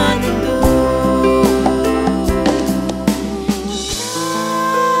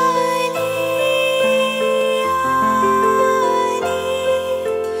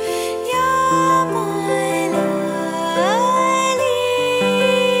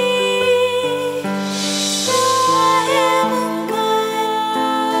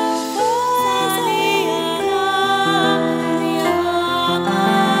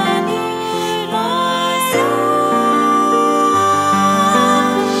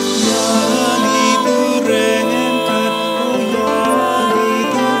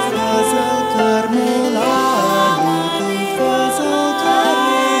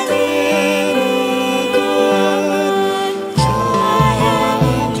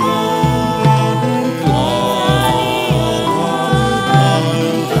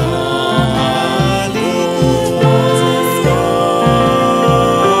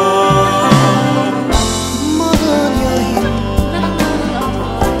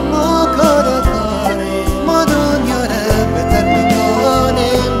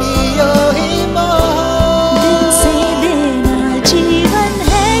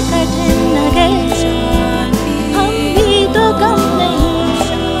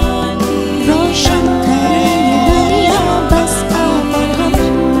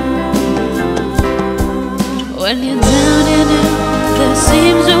 When you're down and out, there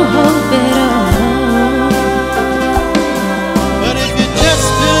seems no hope at all. But if you just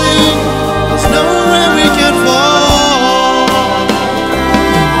believe, there's nowhere we can fall.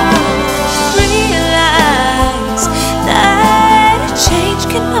 Realize that a change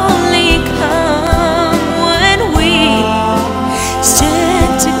can only come when we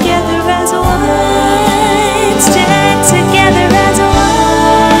stand together as one. Stand together as one.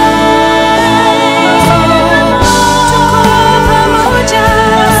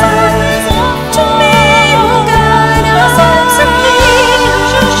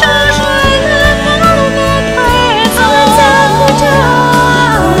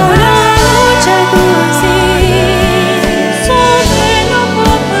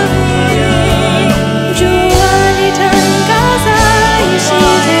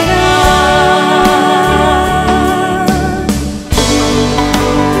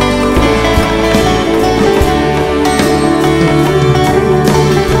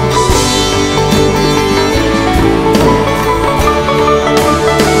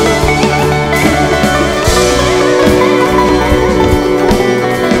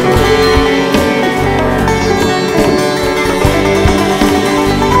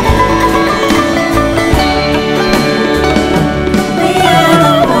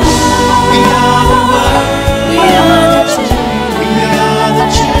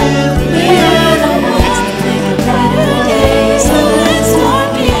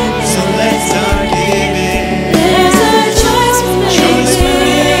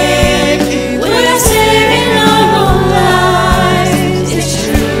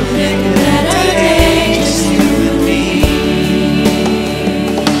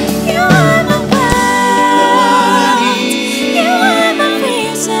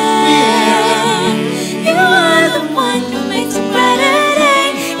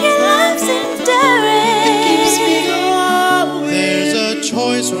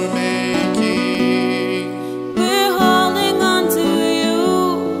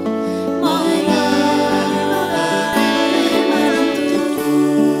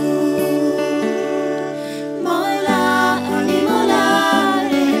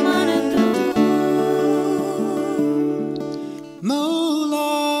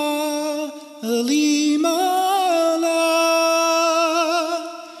 Ali Mala.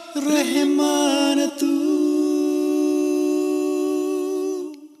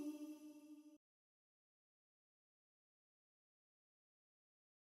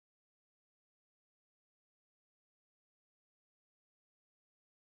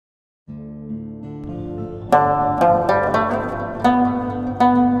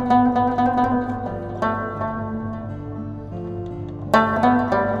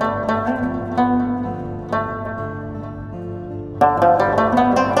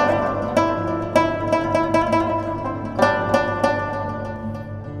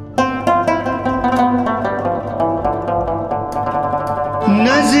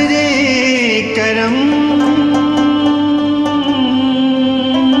 नजरे करम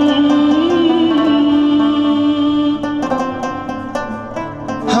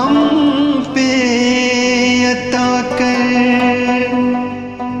हम पे अता कर,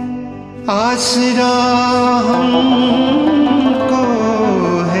 आसरा हमको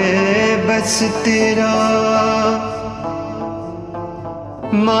है बस तेरा,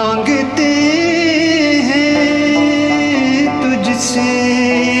 मांगते तुझसे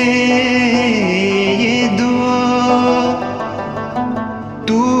ये दुआ,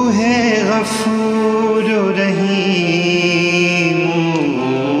 तू है गफूर रहीम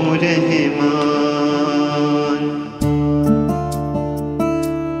रहमान।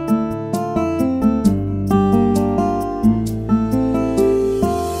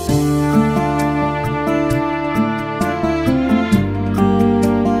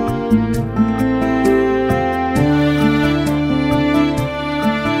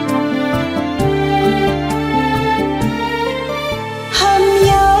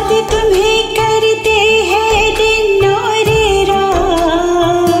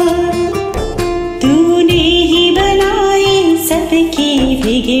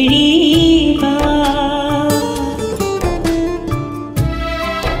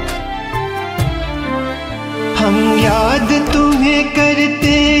 हम याद तुम्हें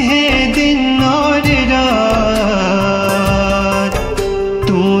करते हैं दिन और रात,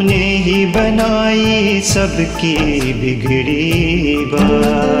 तूने ही बनाई सबकी बिगड़ी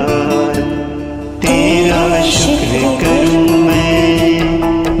बात। तेरा शुक्र करूं मैं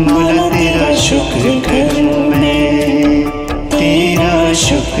मौला, तेरा शुक्र करूं मैं, तेरा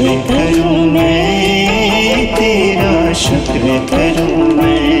शुक्र करूं मैं, तेरा शुक्र करूं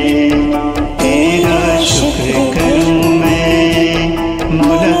मैं, तेरा शुक्र करूं मैं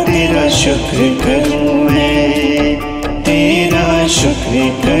मौला, तेरा शुक्र करूं मैं, तेरा शुक्र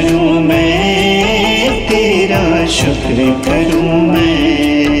करूं मैं, तेरा शुक्र करूं मैं।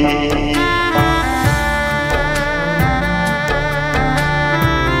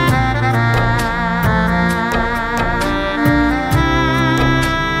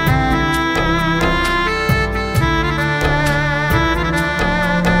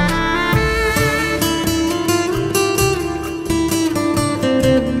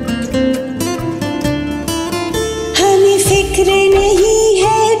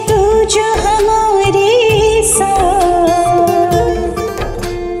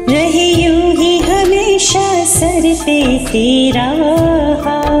 तेरा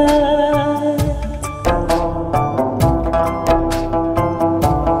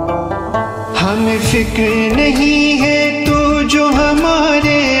हमें फिक्र नहीं है तू जो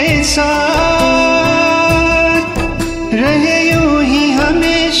हमारे साथ, रहे यूं ही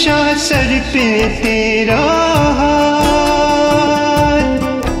हमेशा सर पे तेरा हाथ,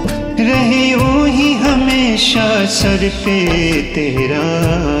 रहे यूं ही हमेशा सर पे तेरा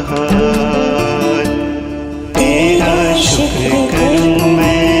हाथ। तेरा शुक्र करूं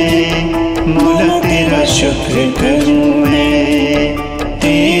मैं मौला, तेरा शुक्र करूं मैं,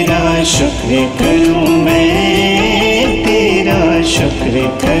 तेरा शुक्र करूं मैं, तेरा शुक्र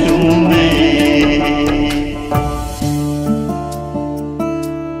करूं मैं।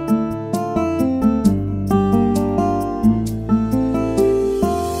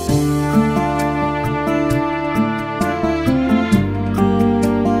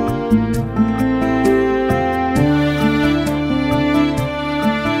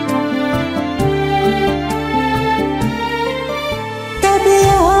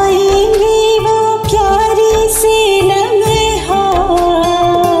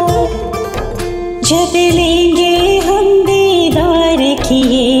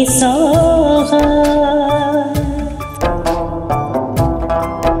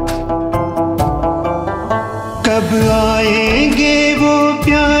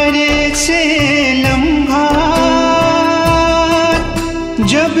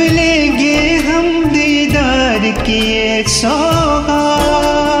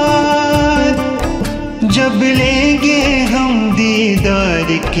 जब लेंगे हम दीदार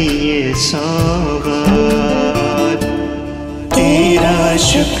किए सौगात। तेरा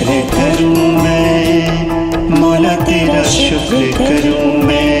शुक्र करूं मैं मौला, तेरा शुक्र करूं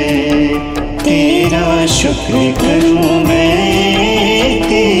मैं, तेरा शुक्र करूं मैं,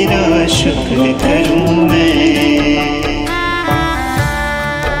 तेरा शुक्र करूं मैं।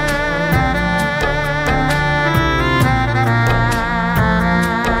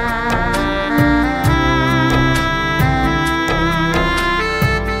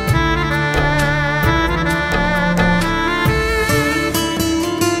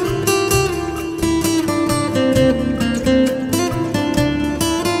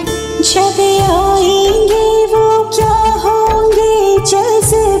 जब आएंगे वो क्या होंगे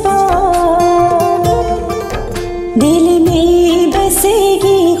जज्बात, दिल में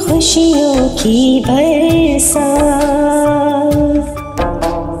बसेगी खुशियों की बरसात।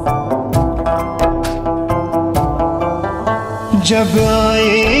 जब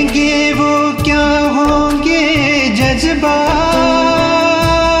आएंगे वो क्या होंगे जज्बात,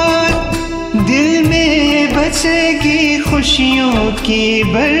 दिल में बसेगी खुशियों की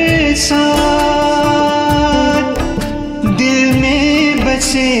बरसात, दिल में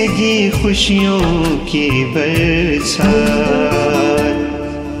बसेगी खुशियों की बरसात।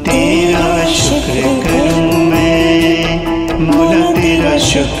 तेरा शुक्र करूं मैं मौला, तेरा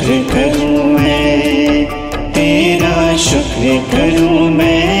शुक्र करूं मैं, तेरा शुक्र करूं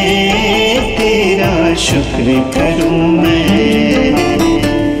मैं, तेरा शुक्र करूं मैं।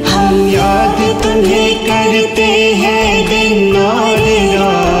 हम याद तुम्हें करते हैं दिन और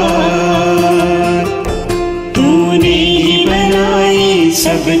रात, तूने ही बनाई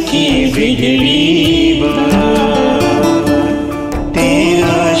सबकी बिगड़ी बात।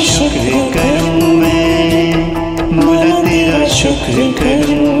 तेरा शुक्र करूं मैं मौला, तेरा शुक्र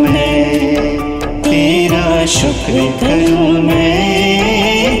करूं मैं, तेरा शुक्र करूं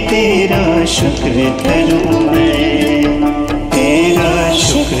मैं, तेरा शुक्र करूं मैं, तेरा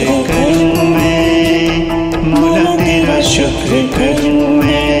शुक्र करूं मैं मौला, तेरा शुक्र करूं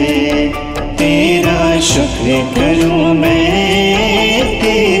मैं, तेरा शुक्र करूं मैं,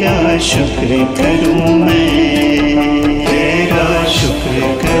 तेरा शुक्र करूं मैं, तेरा शुक्र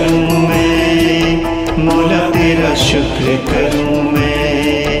करूं मैं मौला, तेरा शुक्र करूं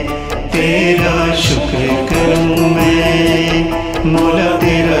मैं, तेरा शुक्र करूं मैं मौला,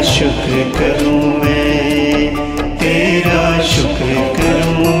 तेरा शुक्र करूं मैं, तेरा शुक्र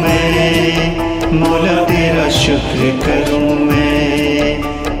करूं मैं मौला, तेरा शुक्र करूं मैं,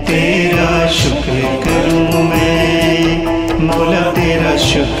 तेरा शुक्र करूं मैं मौला, तेरा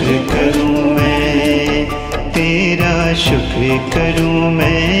शुक्र करूं मैं, तेरा शुक्र करूं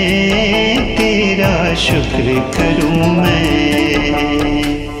मैं, तेरा शुक्र करूं मैं।